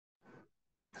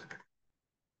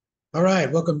All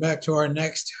right, welcome back to our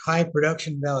next high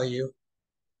production value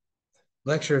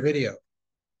lecture video.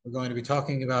 We're going to be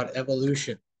talking about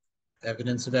evolution,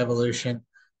 evidence of evolution,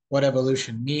 what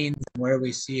evolution means, and where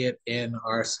we see it in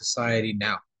our society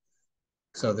now.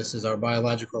 So this is our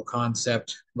biological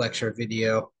concept lecture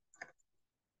video.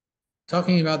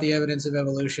 Talking about the evidence of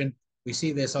evolution, we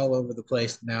see this all over the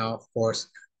place now, of course,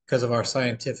 because of our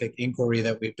scientific inquiry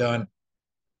that we've done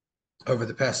over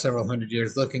the past several hundred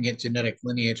years, looking at genetic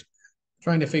lineage,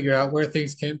 trying to figure out where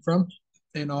things came from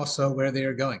and also where they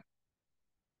are going.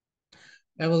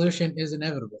 Evolution is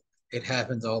inevitable. It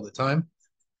happens all the time.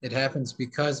 It happens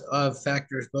because of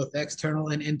factors both external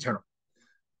and internal.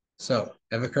 So,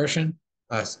 evolution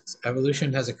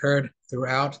has occurred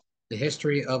throughout the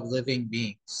history of living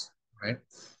beings, right?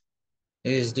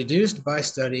 It is deduced by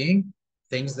studying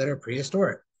things that are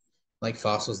prehistoric, like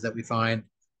fossils that we find,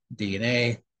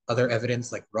 DNA, other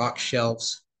evidence like rock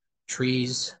shelves,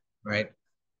 trees, right?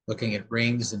 Looking at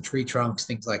rings and tree trunks,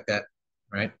 things like that,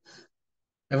 right?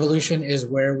 Evolution is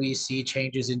where we see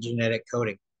changes in genetic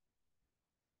coding.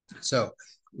 So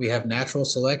we have natural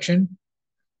selection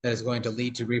that is going to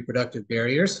lead to reproductive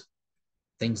barriers,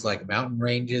 things like mountain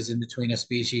ranges in between a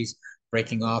species,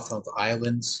 breaking off of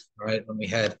islands, right? When we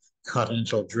had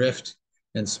continental drift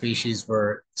and species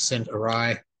were sent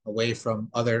awry away from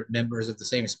other members of the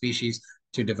same species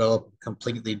to develop a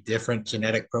completely different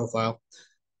genetic profile,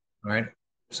 right?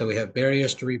 So we have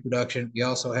barriers to reproduction. We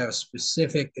also have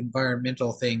specific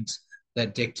environmental things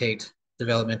that dictate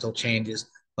developmental changes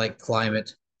like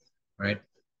climate, right?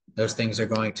 Those things are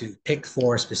going to pick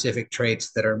for specific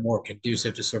traits that are more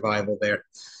conducive to survival there.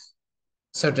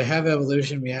 So to have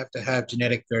evolution, we have to have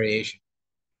genetic variation.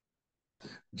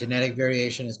 Genetic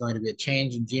variation is going to be a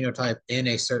change in genotype in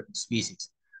a certain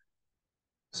species.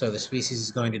 So the species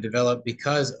is going to develop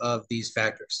because of these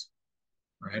factors,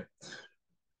 right?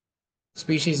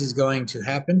 Species is going to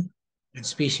happen, and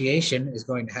speciation is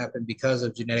going to happen because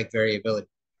of genetic variability.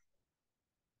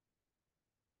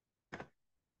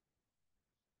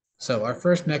 So our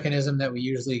first mechanism that we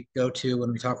usually go to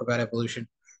when we talk about evolution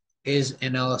is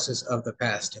analysis of the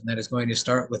past, and that is going to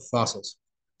start with fossils.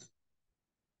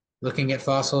 Looking at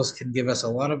fossils can give us a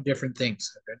lot of different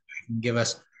things. It can give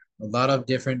us a lot of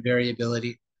different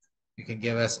variability. It can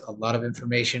give us a lot of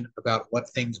information about what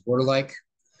things were like,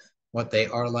 what they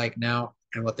are like now,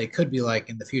 and what they could be like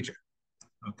in the future.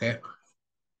 Okay.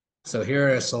 So here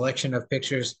are a selection of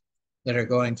pictures that are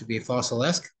going to be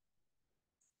fossil-esque.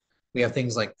 We have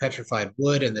things like petrified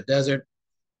wood in the desert,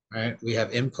 right? We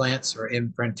have implants or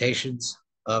imprintations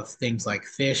of things like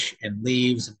fish and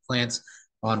leaves and plants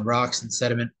on rocks and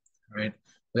sediment, right?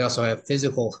 We also have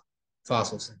physical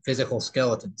fossils and physical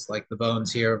skeletons, like the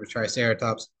bones here of a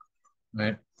triceratops,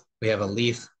 right? We have a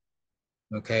leaf,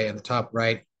 okay, in the top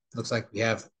right. Looks like we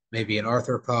have maybe an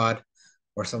arthropod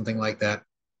or something like that.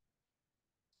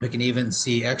 We can even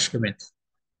see excrement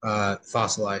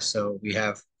fossilized. So we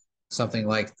have something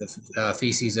like the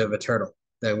feces of a turtle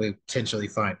that we potentially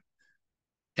find.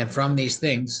 And from these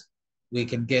things, we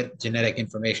can get genetic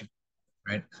information,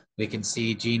 right? We can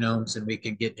see genomes and we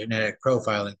can get genetic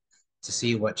profiling to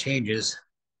see what changes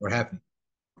were happening.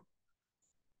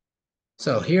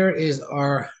 So here is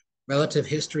our relative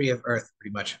history of Earth,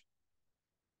 pretty much.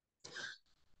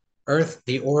 Earth,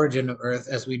 the origin of Earth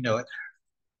as we know it,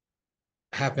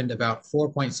 happened about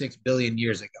 4.6 billion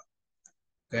years ago.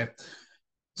 Okay.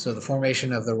 So the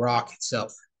formation of the rock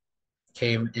itself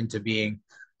came into being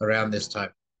around this time.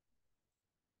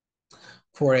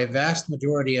 For a vast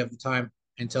majority of the time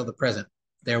until the present,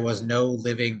 there was no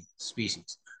living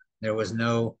species. There was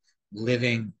no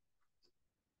living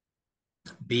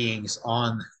beings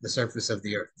on the surface of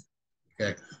the earth.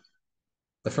 Okay.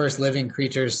 The first living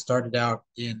creatures started out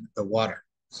in the water.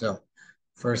 So,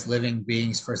 first living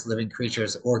beings, first living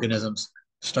creatures, organisms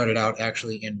started out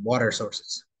actually in water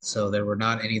sources. So, there were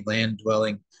not any land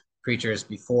dwelling creatures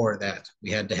before that. We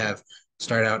had to have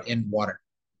start out in water.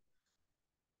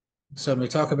 So, when we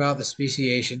talk about the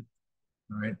speciation,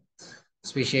 all right,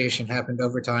 speciation happened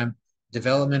over time.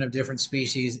 Development of different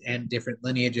species and different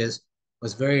lineages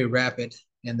was very rapid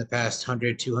in the past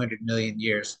 100, 200 million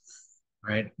years,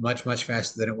 right? Much, much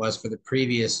faster than it was for the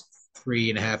previous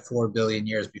 3.5, 4 billion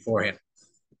years beforehand.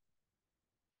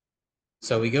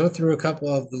 So we go through a couple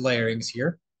of the layerings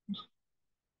here.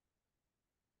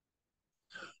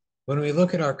 When we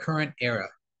look at our current era,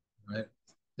 right,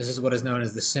 this is what is known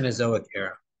as the Cenozoic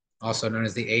era, also known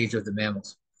as the age of the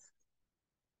mammals.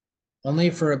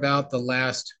 Only for about the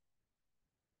last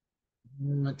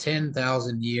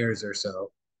 10,000 years or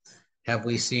so have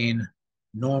we seen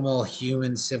normal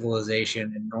human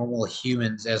civilization and normal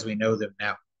humans as we know them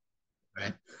now,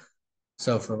 right?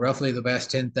 So for roughly the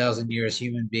past 10,000 years,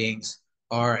 human beings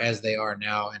are as they are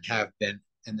now and have been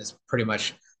in this pretty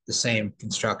much the same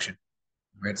construction,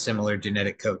 right? Similar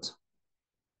genetic codes.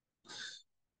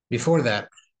 Before that,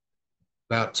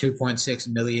 about 2.6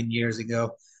 million years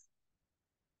ago,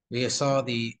 we saw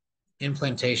the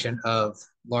implantation of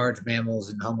large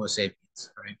mammals in Homo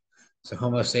sapiens, right? So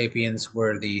Homo sapiens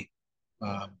were the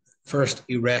um, first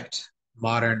erect,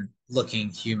 modern looking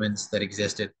humans that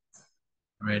existed,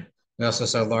 right? We also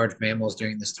saw large mammals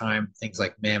during this time, things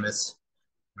like mammoths,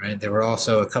 right? There were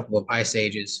also a couple of ice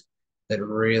ages that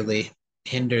really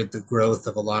hindered the growth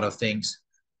of a lot of things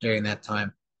during that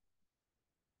time.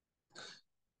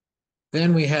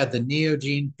 Then we had the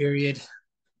Neogene period,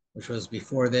 which was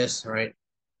before this, right?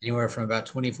 Anywhere from about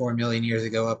 24 million years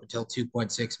ago up until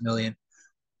 2.6 million.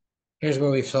 Here's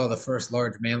where we saw the first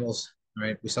large mammals,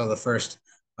 right? We saw the first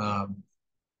um,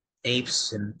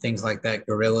 apes and things like that,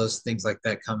 gorillas, things like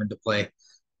that come into play,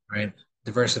 right?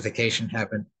 Diversification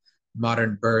happened.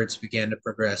 Modern birds began to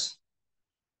progress.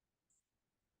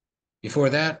 Before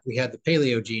that, we had the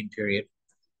Paleogene period,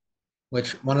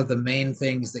 which one of the main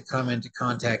things that come into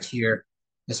contact here,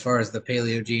 as far as the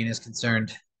Paleogene is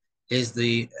concerned, is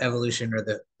the evolution or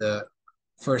the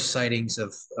first sightings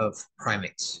of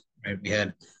primates. Right, we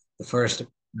had the first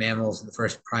mammals and the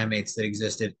first primates that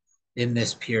existed in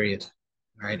this period.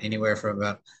 Right, anywhere from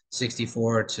about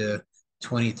 64 to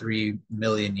 23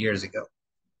 million years ago.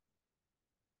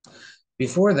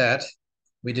 Before that,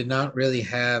 we did not really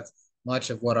have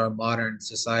much of what our modern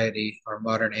society, our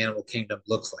modern animal kingdom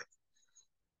looks like,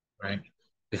 right?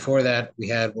 Before that, we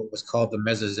had what was called the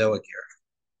Mesozoic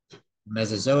era. The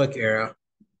Mesozoic era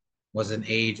was an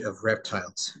age of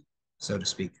reptiles, so to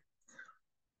speak.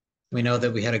 We know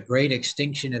that we had a great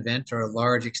extinction event or a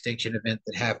large extinction event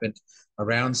that happened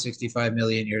around 65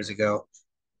 million years ago,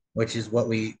 which is what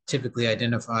we typically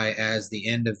identify as the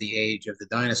end of the age of the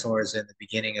dinosaurs and the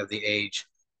beginning of the age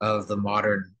of the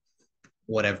modern,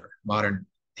 whatever, modern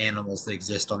animals that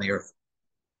exist on the earth.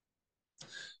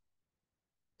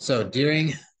 So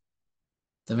during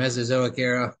the Mesozoic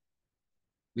era,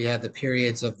 we had the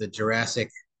periods of the Jurassic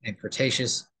and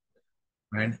Cretaceous,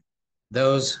 right?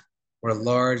 Those were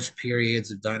large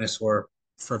periods of dinosaur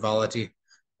frivolity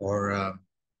or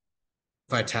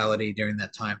vitality during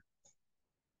that time.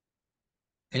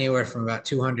 Anywhere from about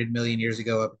 200 million years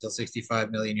ago up until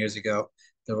 65 million years ago,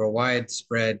 there were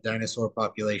widespread dinosaur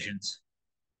populations.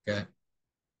 Okay.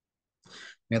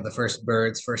 We had the first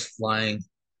birds, first flying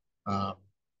um,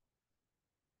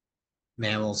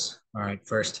 mammals, all right,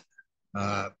 first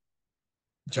uh,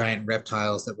 giant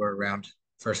reptiles that were around,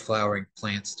 first flowering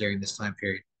plants during this time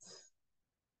period.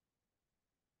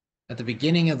 At the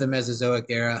beginning of the Mesozoic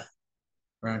era,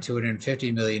 around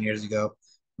 250 million years ago,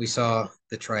 we saw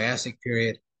the Triassic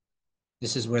period.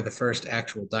 This is where the first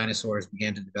actual dinosaurs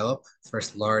began to develop,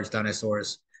 first large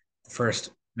dinosaurs, the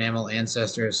first mammal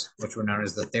ancestors, which were known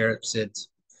as the therapsids.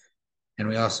 And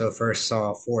we also first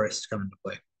saw forests come into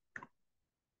play.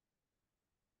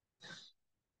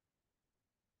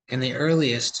 In the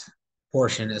earliest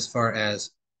portion, as far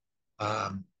as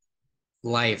um,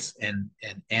 life and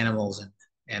animals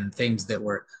and things that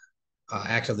were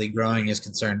actively growing is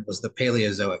concerned, was the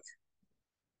Paleozoic.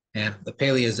 And the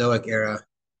Paleozoic era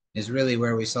is really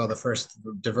where we saw the first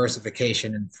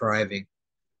diversification and thriving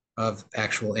of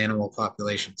actual animal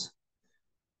populations.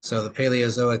 So the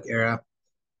Paleozoic era,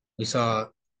 we saw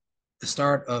the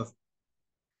start of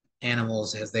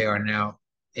animals as they are now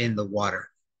in the water.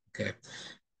 Okay.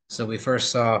 So we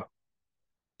first saw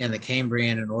in the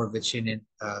Cambrian and Orvician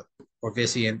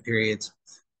periods,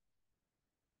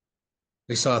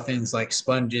 we saw things like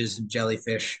sponges and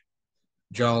jellyfish,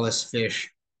 jawless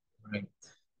fish, right?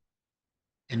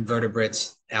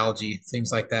 Invertebrates, algae,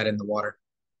 things like that in the water.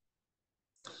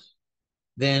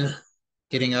 Then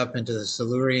getting up into the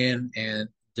Silurian and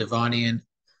Devonian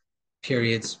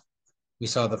periods, we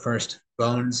saw the first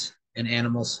bones in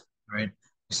animals, right?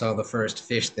 We saw the first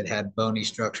fish that had bony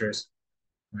structures,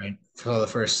 right? We saw the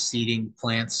first seeding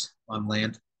plants on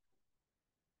land.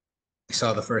 We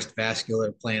saw the first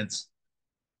vascular plants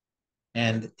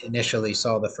and initially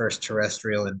saw the first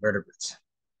terrestrial invertebrates.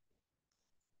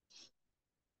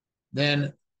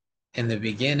 Then in the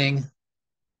beginning,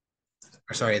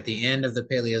 or sorry, at the end of the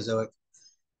Paleozoic,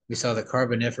 we saw the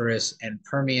Carboniferous and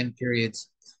Permian periods.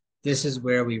 This is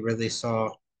where we really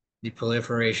saw the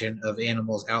proliferation of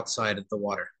animals outside of the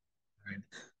water. Right?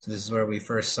 So this is where we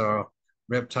first saw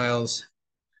reptiles,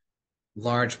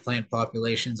 large plant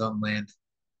populations on land,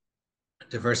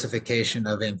 diversification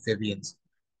of amphibians,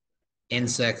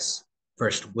 insects,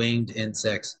 first winged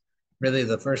insects, really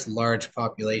the first large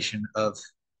population of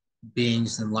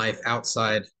beings and life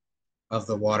outside of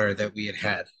the water that we had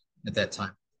had at that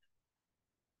time.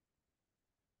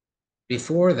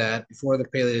 Before that, before the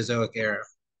Paleozoic era,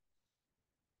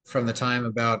 from the time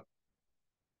about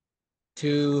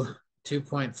 2,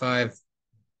 2.5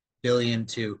 billion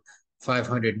to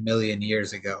 500 million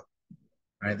years ago,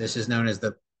 right? This is known as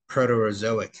the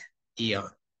Proterozoic eon.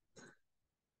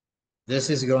 This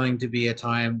is going to be a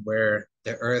time where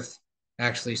the Earth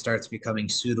actually starts becoming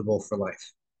suitable for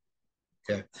life.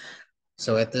 Okay.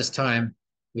 So at this time,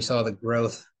 we saw the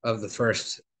growth of the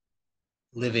first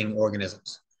living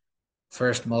organisms,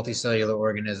 first multicellular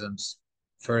organisms,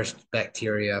 first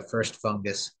bacteria, first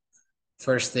fungus,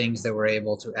 first things that were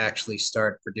able to actually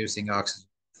start producing oxygen.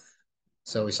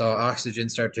 So we saw oxygen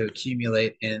start to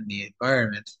accumulate in the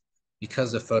environment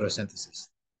because of photosynthesis.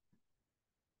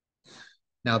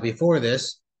 Now, before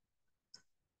this,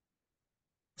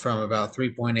 from about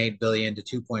 3.8 billion to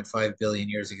 2.5 billion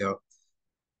years ago,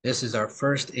 this is our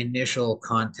first initial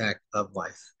contact of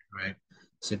life, right?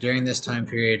 So during this time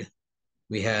period,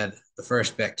 we had the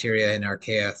first bacteria in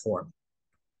archaea form,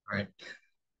 right?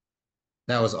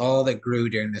 That was all that grew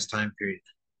during this time period.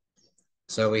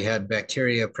 So we had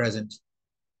bacteria present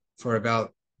for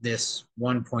about this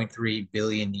 1.3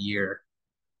 billion year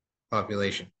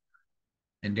population.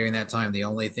 And during that time, the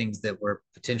only things that were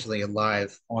potentially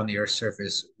alive on the Earth's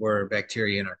surface were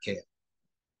bacteria and archaea.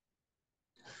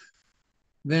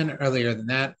 Then earlier than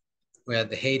that, we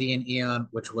had the Hadean Eon,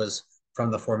 which was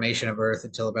from the formation of Earth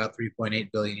until about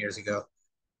 3.8 billion years ago.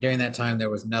 During that time,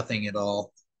 there was nothing at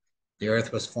all. The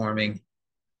Earth was forming.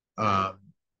 Um,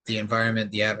 the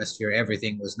environment, the atmosphere,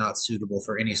 everything was not suitable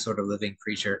for any sort of living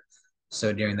creature.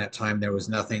 So during that time, there was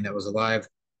nothing that was alive.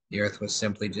 The Earth was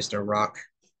simply just a rock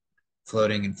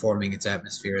floating and forming its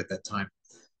atmosphere at that time.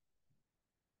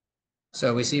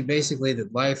 So we see basically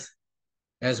that life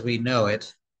as we know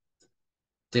it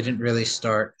didn't really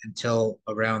start until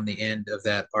around the end of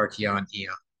that Archean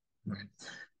eon. Right?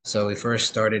 So we first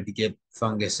started to get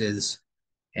funguses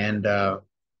and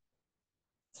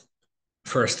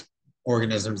first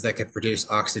organisms that could produce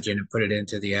oxygen and put it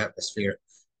into the atmosphere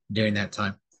during that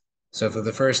time. So for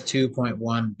the first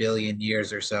 2.1 billion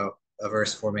years or so of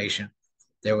Earth's formation,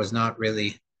 there was not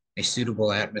really a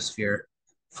suitable atmosphere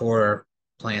for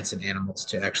plants and animals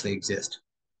to actually exist.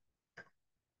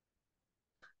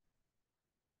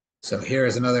 So here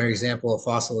is another example of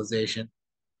fossilization.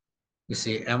 We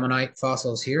see ammonite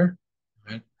fossils here,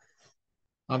 right?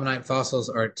 Ammonite fossils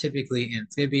are typically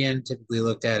amphibian, typically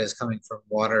looked at as coming from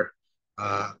water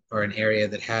or an area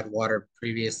that had water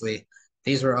previously.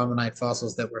 These were ammonite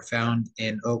fossils that were found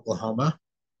in Oklahoma,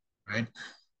 right?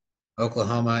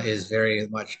 Oklahoma is very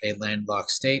much a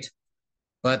landlocked state,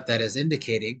 but that is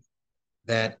indicating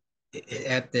that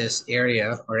at this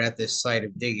area or at this site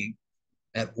of digging,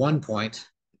 at one point,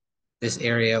 this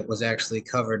area was actually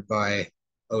covered by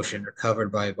ocean or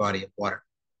covered by a body of water.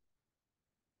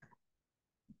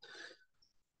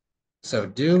 So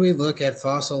do we look at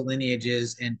fossil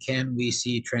lineages and can we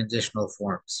see transitional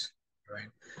forms, right?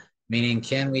 Meaning,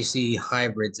 can we see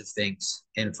hybrids of things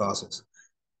in fossils?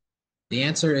 The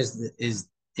answer is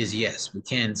yes, we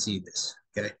can see this,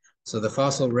 okay? So the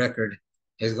fossil record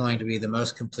is going to be the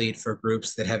most complete for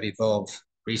groups that have evolved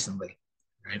recently,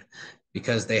 right?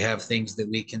 Because they have things that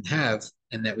we can have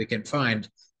and that we can find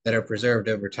that are preserved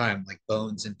over time, like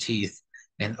bones and teeth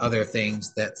and other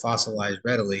things that fossilize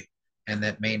readily and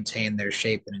that maintain their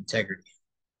shape and integrity.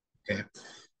 Okay.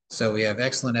 So we have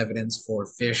excellent evidence for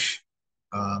fish,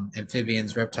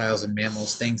 amphibians, reptiles, and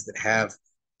mammals, things that have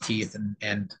teeth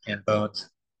and bones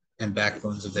and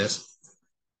backbones of this.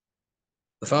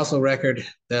 The fossil record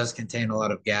does contain a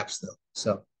lot of gaps, though.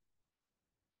 So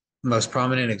the most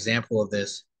prominent example of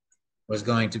this was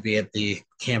going to be at the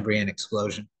Cambrian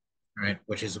explosion, right,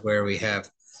 which is where we have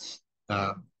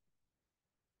um,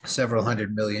 several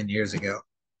 100 million years ago.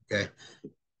 Okay.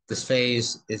 This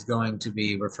phase is going to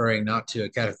be referring not to a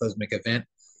cataclysmic event,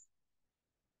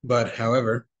 but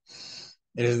however,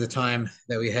 it is the time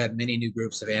that we had many new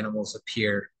groups of animals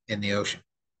appear in the ocean.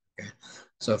 Okay.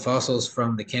 So fossils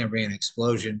from the Cambrian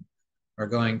explosion are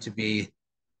going to be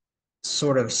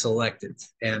sort of selective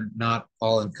and not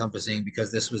all encompassing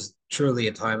because this was truly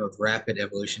a time of rapid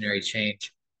evolutionary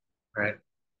change, right?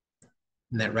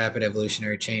 And that rapid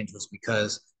evolutionary change was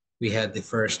because we had the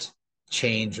first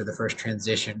change or the first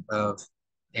transition of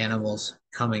animals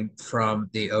coming from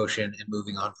the ocean and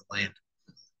moving onto land.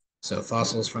 So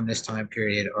fossils from this time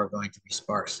period are going to be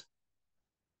sparse.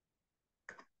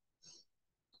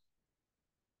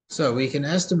 So we can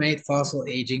estimate fossil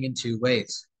aging in two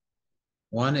ways.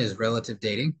 One is relative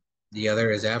dating, the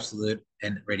other is absolute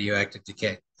and radioactive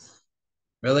decay.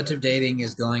 Relative dating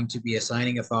is going to be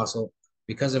assigning a fossil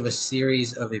because of a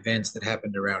series of events that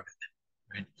happened around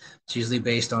it, right? It's usually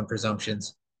based on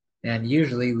presumptions, and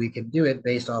usually we can do it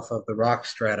based off of the rock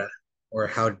strata or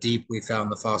how deep we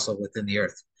found the fossil within the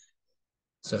earth.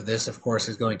 So this, of course,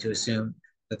 is going to assume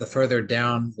that the further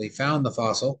down we found the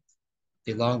fossil,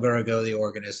 the longer ago the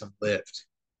organism lived.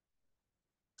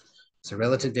 So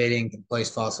relative dating can place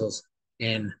fossils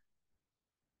in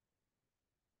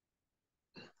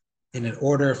an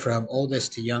order from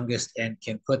oldest to youngest and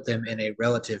can put them in a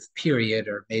relative period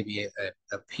or maybe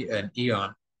an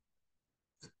eon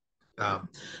um,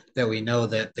 that we know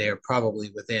that they're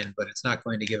probably within, but it's not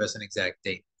going to give us an exact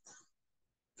date.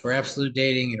 For absolute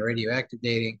dating and radioactive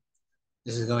dating,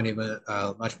 this is going to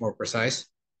be much more precise.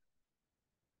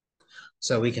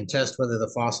 So we can test whether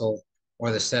the fossil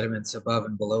or the sediments above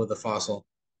and below the fossil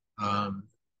um,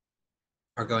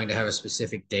 are going to have a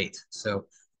specific date. So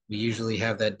we usually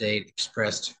have that date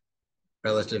expressed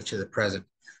relative to the present.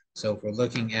 So if we're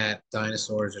looking at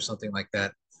dinosaurs or something like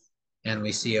that, and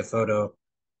we see a photo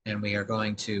and we are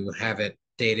going to have it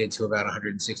dated to about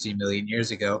 160 million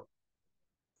years ago,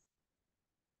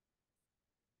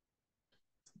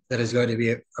 that is going to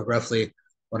be a roughly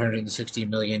 160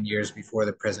 million years before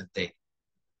the present date.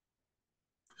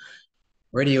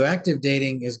 Radioactive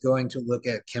dating is going to look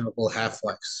at chemical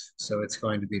half-lives, so it's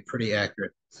going to be pretty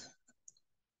accurate.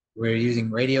 We're using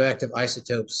radioactive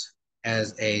isotopes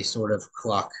as a sort of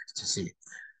clock to see.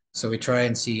 So we try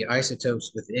and see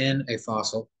isotopes within a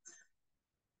fossil.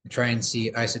 We try and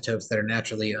see isotopes that are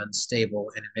naturally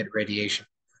unstable and emit radiation.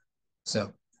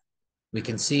 So we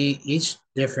can see each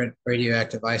different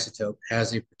radioactive isotope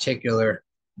has a particular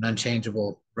and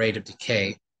unchangeable rate of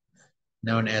decay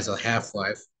known as a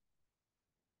half-life.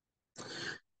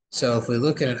 So if we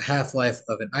look at a half-life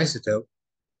of an isotope,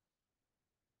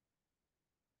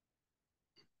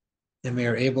 and we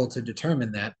are able to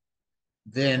determine that,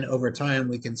 then over time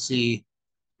we can see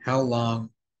how long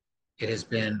it has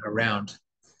been around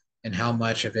and how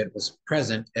much of it was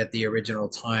present at the original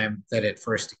time that it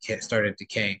first started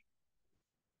decaying.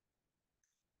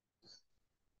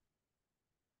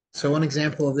 So one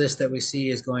example of this that we see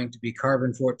is going to be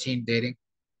carbon-14 dating.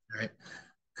 All right.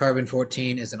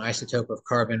 Carbon-14 is an isotope of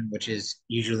carbon, which is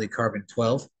usually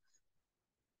carbon-12.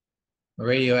 The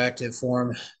radioactive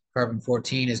form,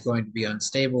 carbon-14, is going to be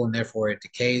unstable and therefore it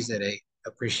decays at an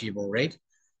appreciable rate.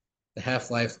 The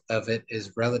half-life of it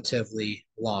is relatively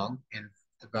long, in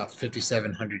about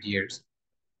 5,700 years.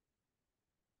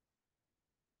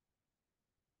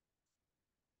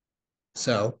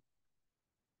 So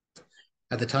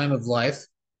at the time of life,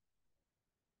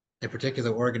 a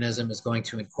particular organism is going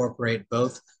to incorporate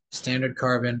both standard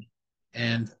carbon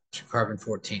and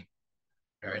carbon-14.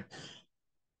 All right.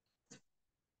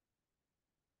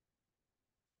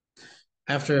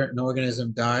 After an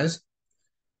organism dies,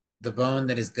 the bone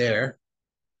that is there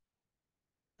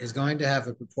is going to have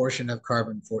a proportion of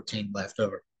carbon-14 left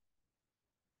over.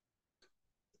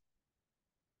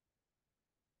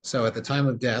 So at the time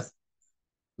of death,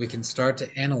 we can start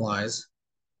to analyze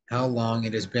how long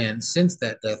it has been since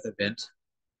that death event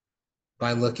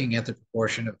by looking at the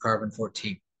proportion of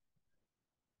carbon-14.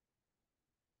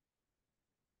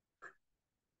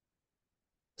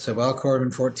 So while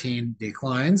carbon-14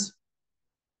 declines,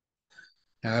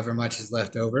 however much is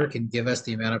left over can give us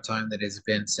the amount of time that it's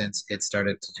been since it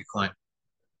started to decline.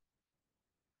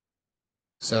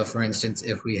 So for instance,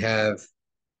 if we have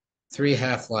 3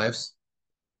 half-lives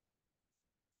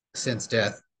since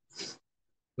death,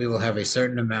 we will have a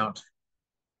certain amount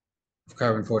of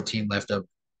carbon-14 left over.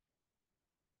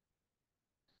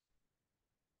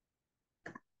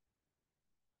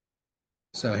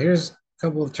 So here's a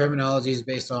couple of terminologies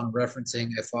based on referencing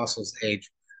a fossil's age.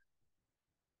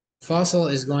 Fossil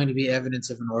is going to be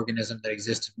evidence of an organism that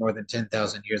existed more than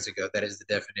 10,000 years ago. That is the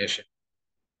definition.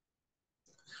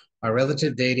 Our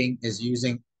relative dating is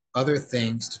using other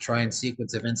things to try and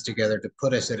sequence events together to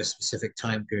put us at a specific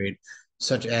time period,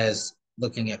 such as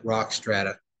looking at rock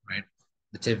strata, right?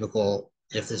 The typical,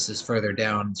 if this is further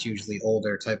down, it's usually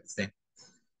older type of thing.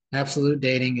 Absolute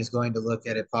dating is going to look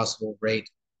at a possible rate,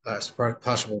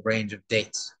 possible range of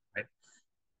dates, right?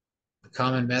 The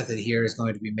common method here is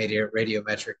going to be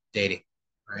radiometric dating,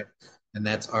 right? And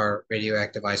that's our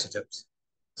radioactive isotopes.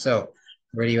 So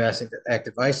radioactive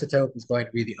isotope is going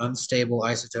to be the unstable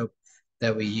isotope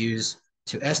that we use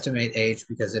to estimate age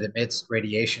because it emits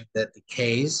radiation that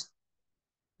decays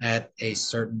at a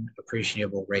certain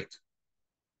appreciable rate.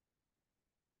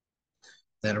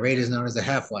 That rate is known as the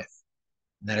half-life.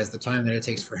 And that is the time that it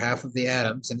takes for half of the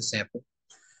atoms in a sample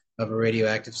of a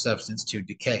radioactive substance to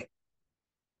decay.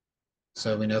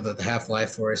 So we know that the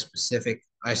half-life for a specific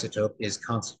isotope is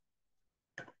constant.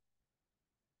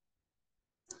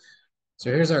 So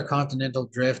here's our continental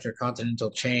drift or continental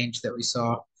change that we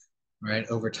saw, right,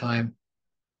 over time.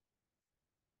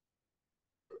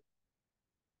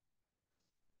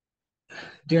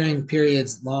 During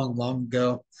periods long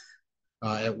ago,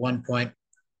 at one point,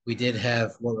 we did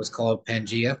have what was called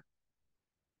Pangea.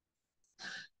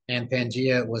 And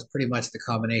Pangea was pretty much the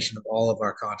combination of all of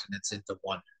our continents into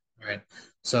one, right?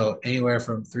 So anywhere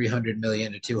from 300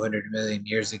 million to 200 million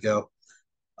years ago,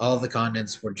 all of the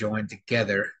continents were joined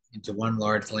together into one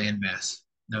large landmass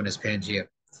known as Pangea.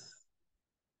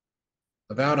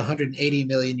 About 180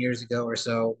 million years ago or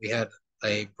so, we had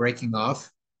a breaking off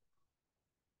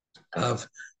of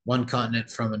one continent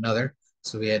from another.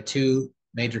 So we had two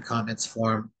major continents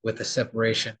form with a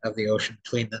separation of the ocean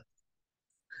between them.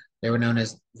 They were known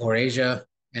as Laurasia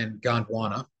and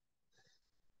Gondwana.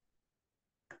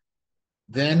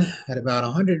 Then, at about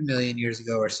 100 million years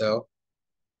ago or so,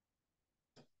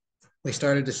 we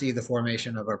started to see the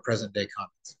formation of our present day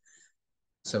continents.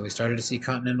 So we started to see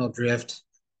continental drift.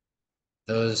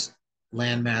 Those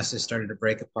land masses started to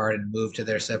break apart and move to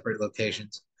their separate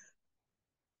locations.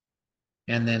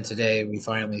 And then today we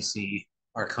finally see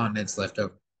our continents left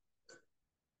over.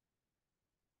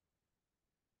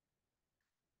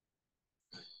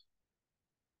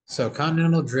 So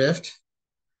continental drift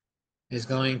is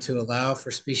going to allow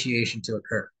for speciation to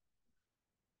occur.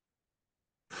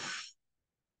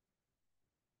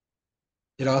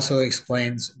 It also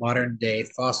explains modern day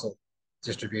fossil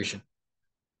distribution.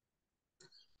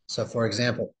 So for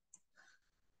example,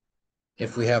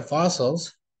 if we have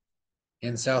fossils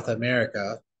in South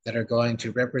America that are going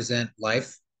to represent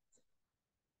life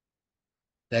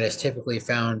that is typically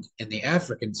found in the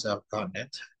African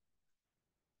subcontinent,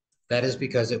 that is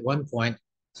because at one point,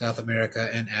 South America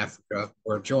and Africa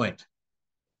were joined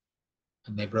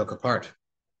and they broke apart,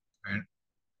 right?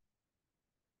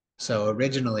 So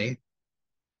originally,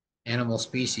 animal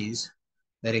species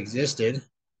that existed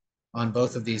on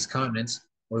both of these continents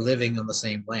were living on the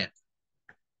same land.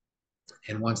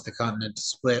 And once the continent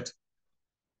split,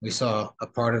 we saw a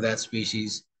part of that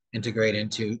species integrate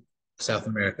into South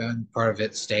America and part of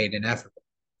it stayed in Africa.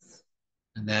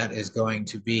 And that is going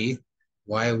to be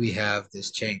why we have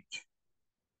this change.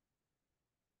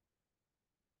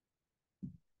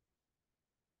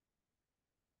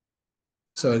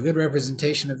 So a good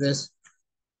representation of this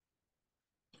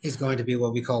is going to be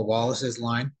what we call Wallace's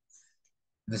line.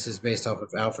 This is based off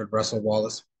of Alfred Russel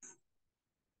Wallace.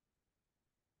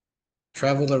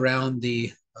 Traveled around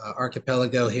the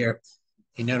archipelago here.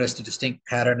 He noticed a distinct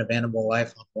pattern of animal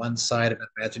life on one side of an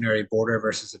imaginary border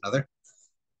versus another.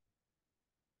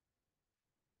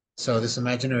 So this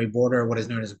imaginary border, what is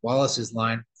known as Wallace's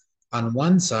line, on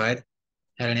one side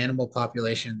had an animal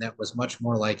population that was much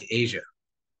more like Asia.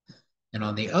 And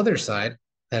on the other side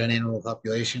had an animal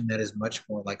population that is much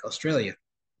more like Australia.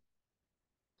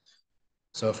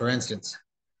 So for instance,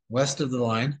 west of the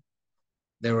line,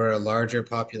 there were a larger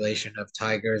population of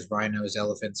tigers, rhinos,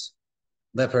 elephants,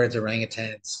 leopards,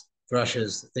 orangutans,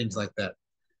 thrushes, things like that.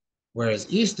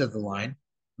 Whereas east of the line,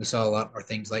 we saw a lot more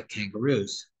things like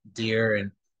kangaroos, deer,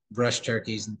 and brush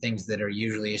turkeys, and things that are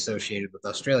usually associated with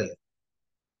Australia.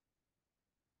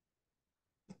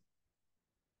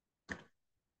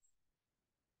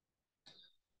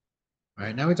 All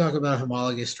right, now we talk about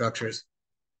homologous structures.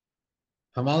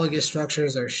 Homologous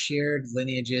structures are shared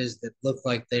lineages that look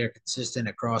like they are consistent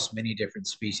across many different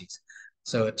species.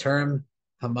 So a term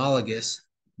homologous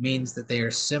means that they are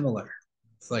similar,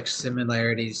 reflects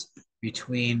similarities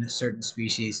between certain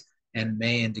species and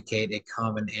may indicate a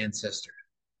common ancestor.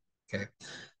 Okay,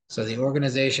 so the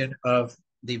organization of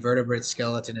the vertebrate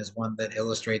skeleton is one that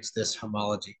illustrates this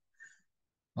homology.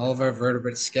 All of our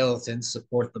vertebrate skeletons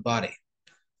support the body.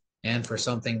 And for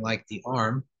something like the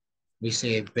arm, we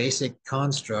see a basic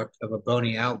construct of a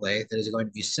bony outlay that is going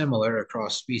to be similar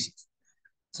across species.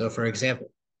 So for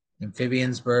example,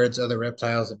 amphibians, birds, other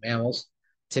reptiles, and mammals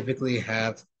typically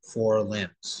have 4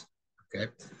 limbs,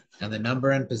 okay? And the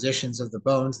number and positions of the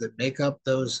bones that make up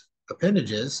those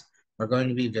appendages are going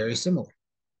to be very similar.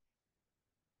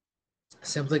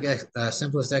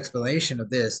 Simplest explanation of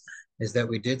this is that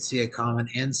we did see a common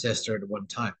ancestor at one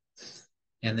time.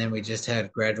 And then we just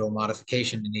had gradual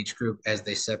modification in each group as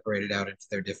they separated out into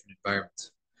their different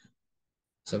environments.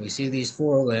 So we see these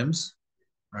 4 limbs,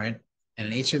 right? And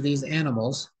in each of these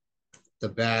animals, the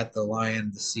bat, the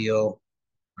lion, the seal,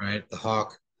 right, the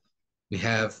hawk, we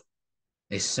have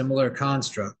a similar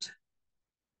construct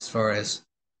as far as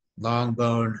long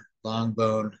bone,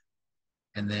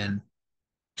 and then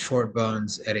short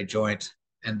bones at a joint,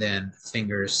 and then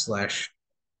fingers slash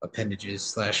appendages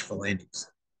slash phalanges.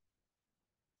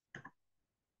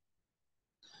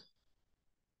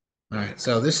 All right,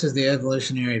 so this is the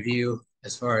evolutionary view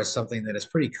as far as something that is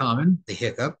pretty common, the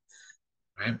hiccup,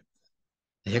 right?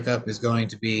 The hiccup is going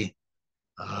to be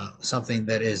something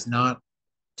that is not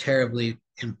terribly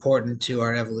important to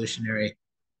our evolutionary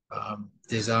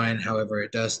design. However,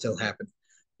 it does still happen.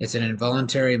 It's an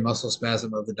involuntary muscle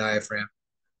spasm of the diaphragm,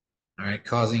 all right,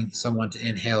 causing someone to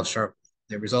inhale sharply.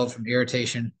 They result from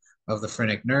irritation of the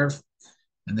phrenic nerve,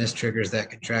 and this triggers that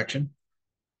contraction.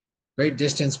 Great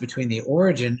distance between the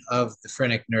origin of the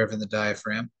phrenic nerve and the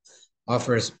diaphragm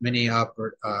offers many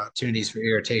opportunities for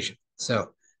irritation.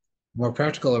 So, more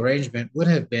practical arrangement would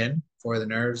have been for the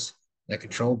nerves that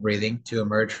control breathing to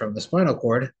emerge from the spinal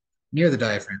cord near the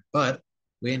diaphragm, but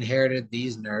we inherited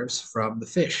these nerves from the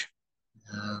fish.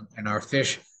 And our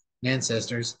fish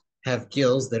ancestors have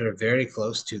gills that are very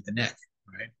close to the neck,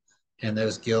 right? And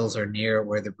those gills are near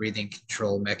where the breathing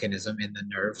control mechanism in the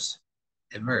nerves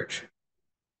emerge.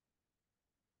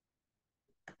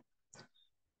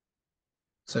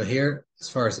 So here, as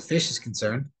far as the fish is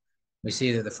concerned, we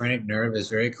see that the phrenic nerve is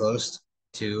very close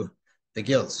to the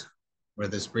gills, where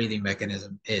this breathing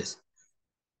mechanism is.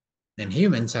 In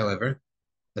humans, however,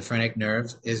 the phrenic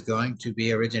nerve is going to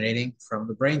be originating from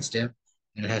the brainstem,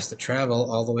 and it has to travel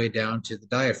all the way down to the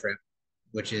diaphragm,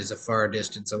 which is a far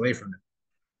distance away from it.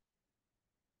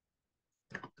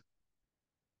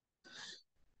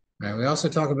 All right, we also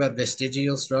talk about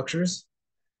vestigial structures.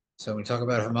 So when we talk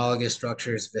about homologous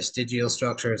structures, vestigial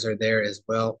structures are there as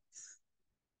well.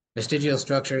 Vestigial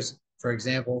structures, for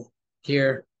example,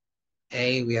 here,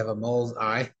 we have a mole's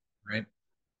eye, right?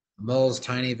 A mole's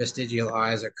tiny vestigial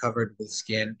eyes are covered with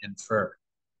skin and fur,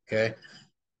 okay?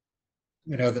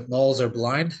 You know that moles are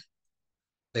blind.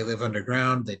 They live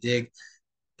underground, they dig.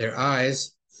 Their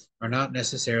eyes are not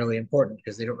necessarily important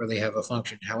because they don't really have a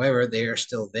function. However, they are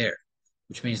still there,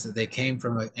 which means that they came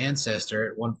from an ancestor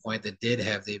at one point that did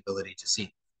have the ability to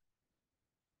see.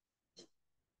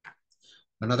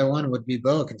 Another one would be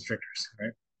boa constrictors,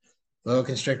 right? Boa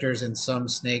constrictors and some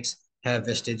snakes have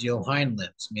vestigial hind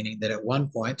limbs, meaning that at one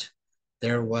point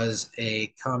there was a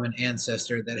common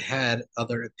ancestor that had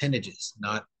other appendages,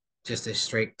 not just a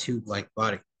straight tube-like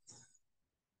body.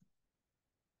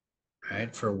 All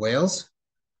right, for whales,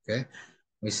 okay,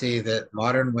 we see that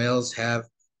modern whales have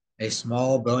a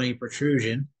small bony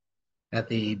protrusion at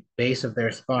the base of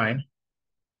their spine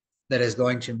that is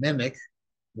going to mimic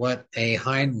what a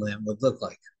hind limb would look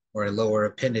like or a lower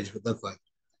appendage would look like.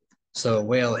 So a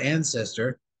whale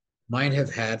ancestor might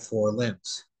have had 4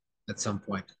 limbs at some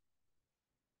point.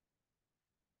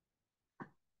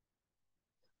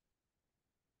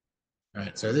 All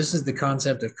right, so this is the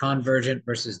concept of convergent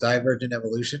versus divergent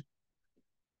evolution.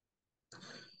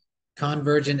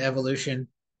 Convergent evolution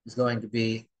is going to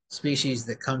be species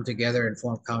that come together and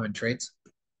form common traits.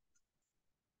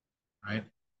 All right,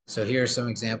 so here are some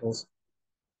examples.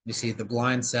 We see the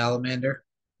blind salamander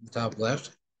in the top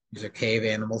left. These are cave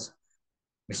animals.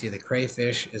 We see the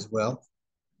crayfish as well.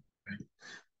 Right?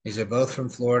 These are both from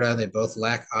Florida. They both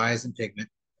lack eyes and pigment.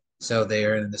 So they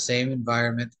are in the same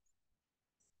environment,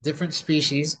 different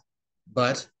species,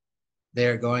 but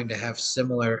they're going to have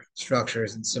similar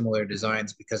structures and similar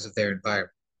designs because of their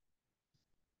environment.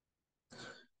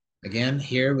 Again,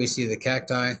 here we see the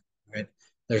cacti, right?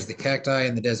 There's the cacti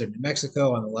in the desert of New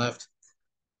Mexico on the left.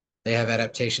 They have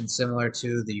adaptations similar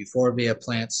to the euphorbia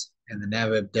plants in the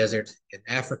Namib Desert in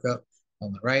Africa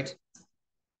on the right.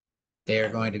 They are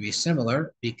going to be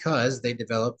similar because they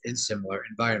developed in similar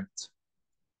environments.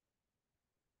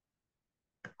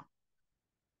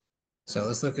 So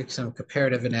let's look at some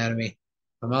comparative anatomy.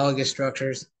 Homologous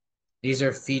structures. These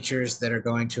are features that are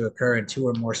going to occur in 2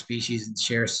 or more species and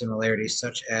share similarities,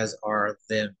 such as our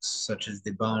limbs, such as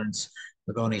the bones,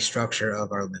 the bony structure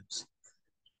of our limbs.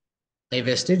 A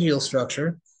vestigial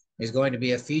structure is going to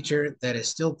be a feature that is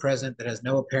still present, that has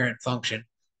no apparent function,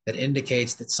 that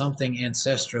indicates that something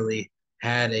ancestrally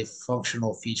had a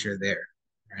functional feature there,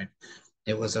 right?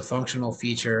 It was a functional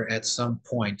feature at some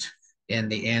point in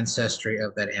the ancestry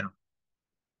of that animal.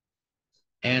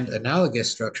 And analogous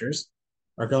structures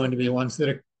are going to be ones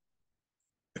that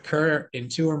occur in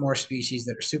 2 or more species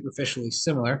that are superficially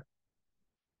similar,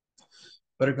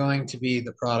 but are going to be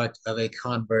the product of a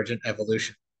convergent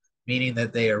evolution, meaning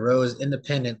that they arose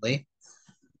independently,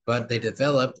 but they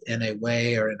developed in a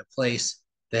way or in a place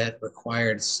that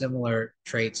required similar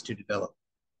traits to develop.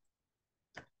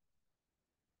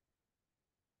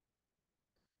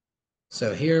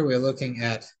 So here we're looking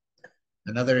at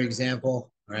another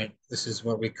example, right? This is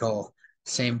what we call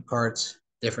same parts,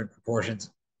 different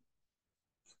proportions.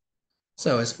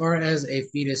 So as far as a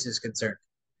fetus is concerned,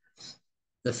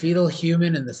 The fetal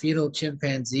human and the fetal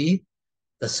chimpanzee,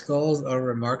 the skulls are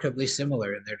remarkably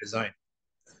similar in their design.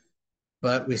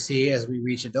 But we see as we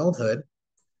reach adulthood,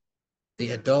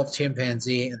 the adult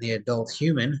chimpanzee and the adult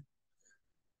human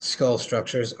skull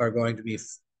structures are going to be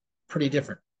pretty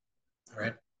different,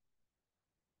 right?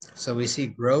 So we see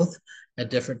growth at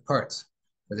different parts.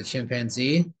 For the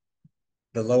chimpanzee,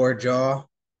 the lower jaw,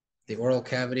 the oral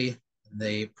cavity, and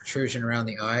the protrusion around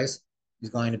the eyes is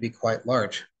going to be quite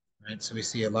large, right? So we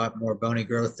see a lot more bony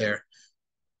growth there.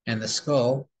 And the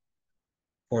skull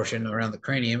portion around the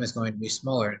cranium is going to be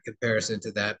smaller in comparison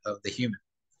to that of the human.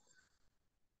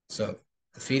 So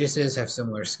the fetuses have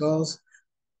similar skulls,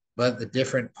 but the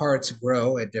different parts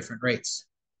grow at different rates.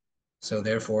 So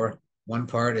therefore, one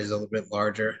part is a little bit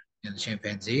larger in the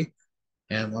chimpanzee,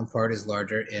 and one part is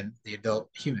larger in the adult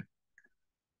human.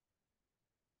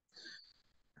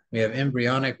 We have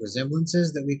embryonic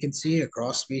resemblances that we can see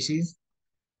across species,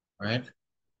 right?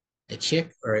 A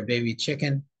chick or a baby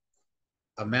chicken,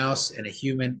 a mouse, and a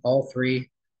human, all three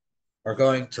are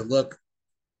going to look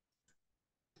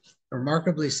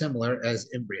remarkably similar as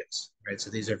embryos, right? So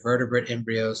these are vertebrate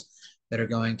embryos that are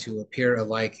going to appear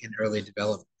alike in early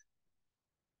development.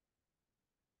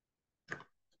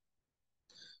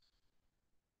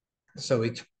 So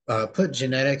we put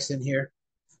genetics in here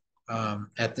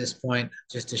at this point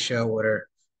just to show what are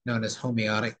known as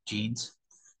homeotic genes.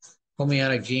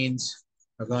 Homeotic genes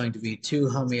are going to be two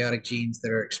homeotic genes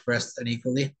that are expressed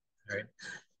unequally, right?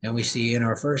 And we see in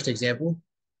our first example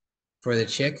for the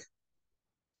chick,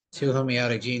 two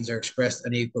homeotic genes are expressed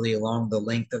unequally along the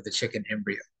length of the chicken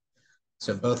embryo.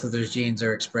 So both of those genes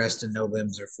are expressed and no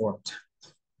limbs are formed,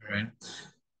 right?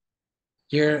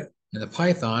 Here in the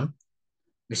python,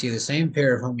 we see the same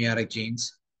pair of homeotic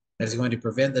genes that is going to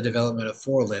prevent the development of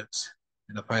forelimbs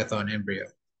in the python embryo,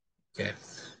 okay?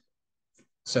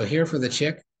 So here for the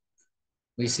chick,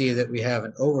 we see that we have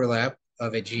an overlap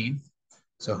of a gene,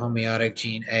 so homeotic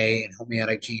gene A and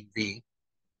homeotic gene B.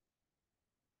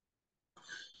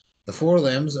 The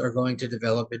forelimbs are going to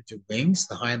develop into wings,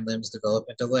 the hind limbs develop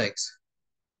into legs,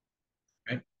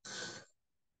 right?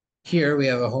 Here we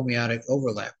have a homeotic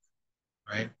overlap,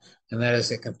 right? And that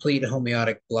is a complete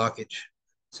homeotic blockage.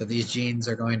 So these genes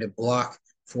are going to block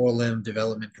forelimb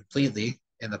development completely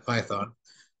in the python,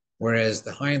 whereas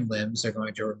the hind limbs are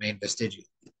going to remain vestigial.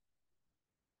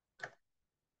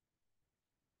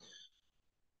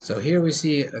 So here we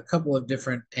see a couple of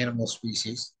different animal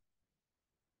species.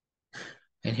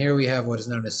 And here we have what is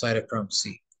known as cytochrome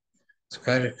C. So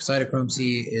cytochrome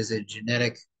C is a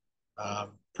genetic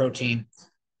protein.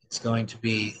 It's going to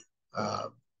be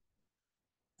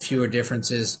fewer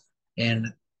differences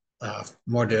in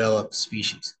more developed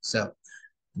species. So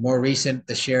more recent,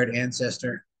 the shared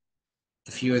ancestor,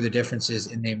 the fewer the differences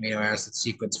in the amino acid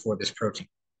sequence for this protein.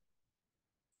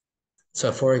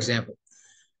 So for example,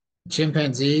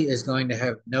 chimpanzee is going to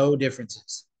have no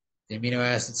differences. The amino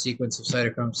acid sequence of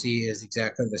cytochrome C is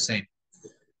exactly the same.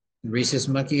 The rhesus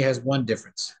monkey has one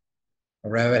difference. A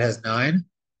rabbit has 9,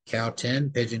 cow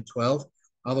 10, pigeon 12,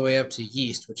 all the way up to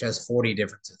yeast, which has 40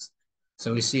 differences.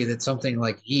 So we see that something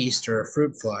like yeast or a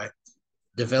fruit fly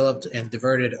developed and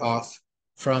diverted off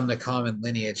from the common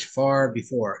lineage far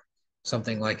before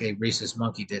something like a rhesus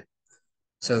monkey did.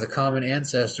 So the common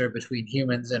ancestor between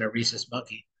humans and a rhesus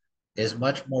monkey is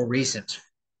much more recent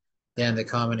than the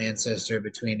common ancestor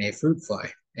between a fruit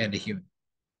fly and a human.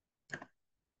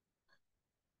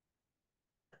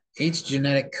 Each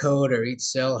genetic code or each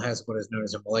cell has what is known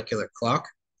as a molecular clock,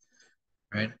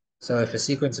 right? So if a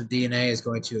sequence of DNA is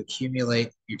going to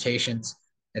accumulate mutations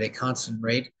at a constant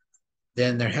rate,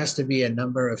 then there has to be a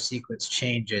number of sequence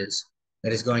changes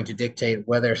that is going to dictate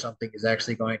whether something is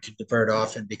actually going to divert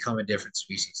off and become a different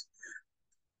species.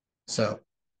 So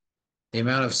the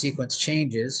amount of sequence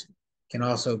changes can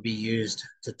also be used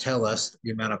to tell us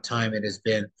the amount of time it has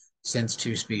been since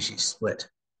two species split.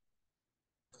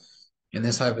 In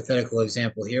this hypothetical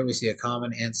example here, we see a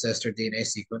common ancestor DNA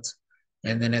sequence,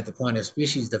 and then at the point of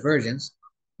species divergence,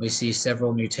 we see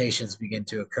several mutations begin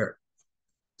to occur.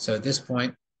 So at this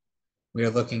point, we are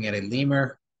looking at a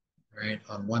lemur, right,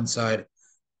 on one side,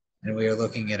 and we are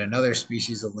looking at another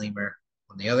species of lemur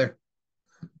on the other.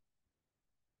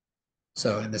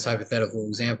 So in this hypothetical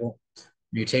example,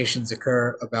 mutations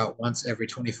occur about once every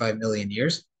 25 million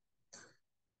years.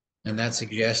 And that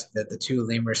suggests that the two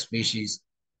lemur species,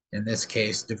 in this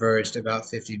case, diverged about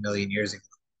 50 million years ago.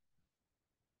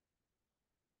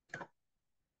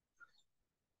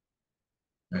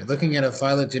 All right, looking at a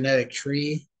phylogenetic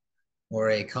tree or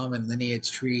a common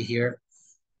lineage tree here,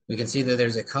 we can see that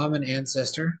there's a common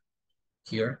ancestor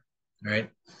here, right?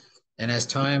 And as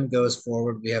time goes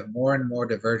forward, we have more and more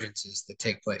divergences that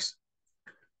take place,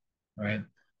 right?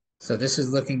 So this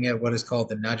is looking at what is called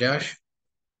the Najash.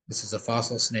 This is a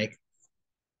fossil snake.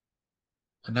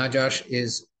 A Najash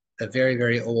is a very,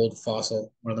 very old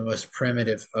fossil, one of the most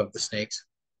primitive of the snakes.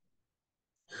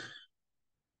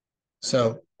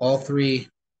 So all three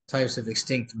types of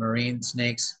extinct marine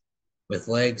snakes with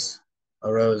legs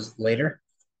arose later,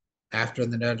 after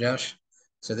the Najash.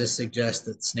 So this suggests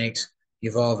that snakes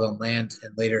evolved on land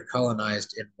and later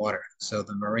colonized in water. So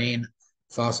the marine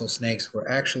fossil snakes were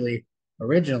actually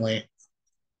originally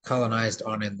colonized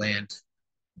on a land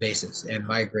basis and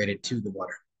migrated to the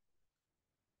water.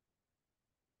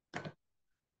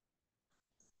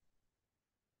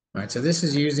 All right, so this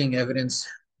is using evidence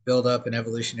build up an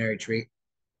evolutionary tree.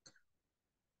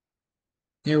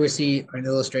 Here we see an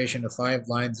illustration of 5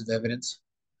 lines of evidence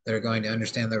that are going to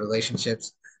understand the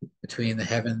relationships between the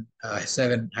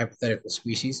 7 hypothetical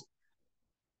species.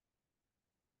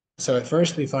 So at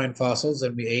first we find fossils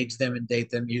and we age them and date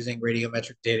them using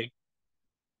radiometric dating.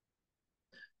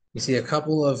 We see a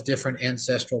couple of different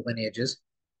ancestral lineages.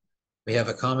 We have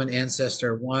a common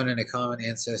ancestor 1 and a common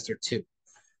ancestor 2.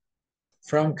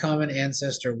 From common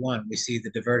ancestor 1, we see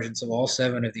the divergence of all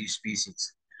 7 of these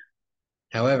species.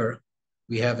 However,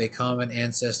 we have a common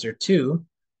ancestor 2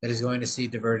 that is going to see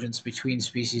divergence between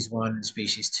species 1 and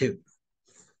species 2.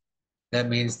 That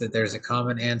means that there's a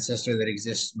common ancestor that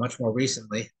exists much more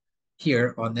recently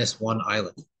here on this one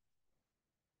island.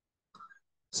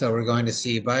 So we're going to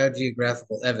see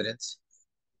biogeographical evidence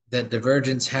that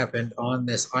divergence happened on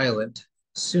this island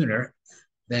sooner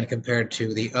than compared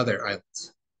to the other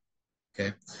islands.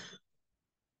 Okay.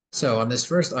 So on this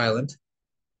first island,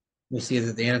 we see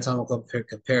that the anatomical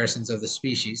comparisons of the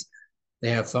species, they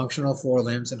have functional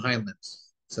forelimbs and hind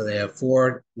limbs. So they have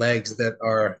 4 legs that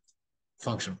are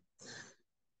functional.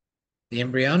 The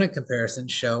embryonic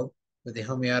comparisons show that the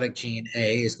homeotic gene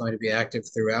A is going to be active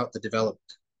throughout the development.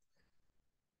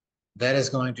 That is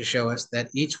going to show us that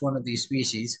each one of these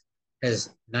species has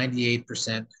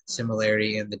 98%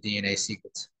 similarity in the DNA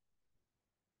sequence.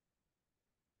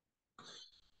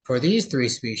 For these 3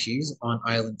 species on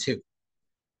island 2,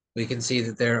 we can see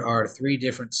that there are 3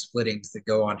 different splittings that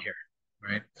go on here,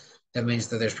 right? That means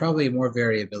that there's probably more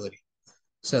variability.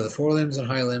 So the forelimbs and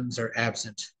hind limbs are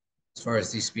absent as far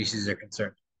as these species are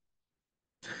concerned.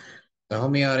 The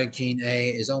homeotic gene A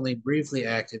is only briefly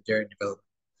active during development,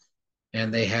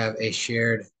 and they have a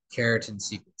shared keratin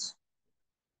sequence.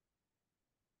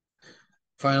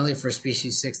 Finally, for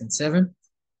species 6 and 7,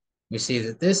 we see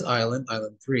that this island,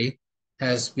 island 3,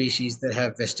 has species that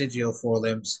have vestigial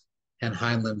forelimbs and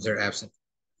hind limbs are absent.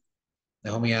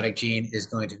 The homeotic gene is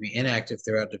going to be inactive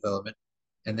throughout development,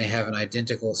 and they have an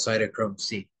identical cytochrome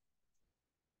C.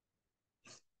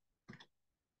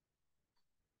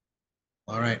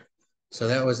 All right, so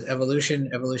that was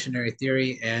evolution, evolutionary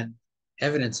theory, and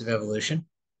evidence of evolution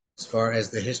as far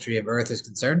as the history of Earth is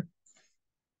concerned.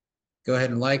 Go ahead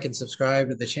and like and subscribe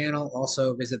to the channel.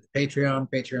 Also visit the Patreon,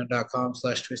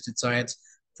 patreon.com/twistedscience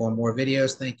for more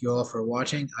videos. Thank you all for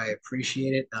watching. I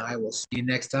appreciate it. I will see you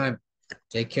next time.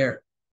 Take care.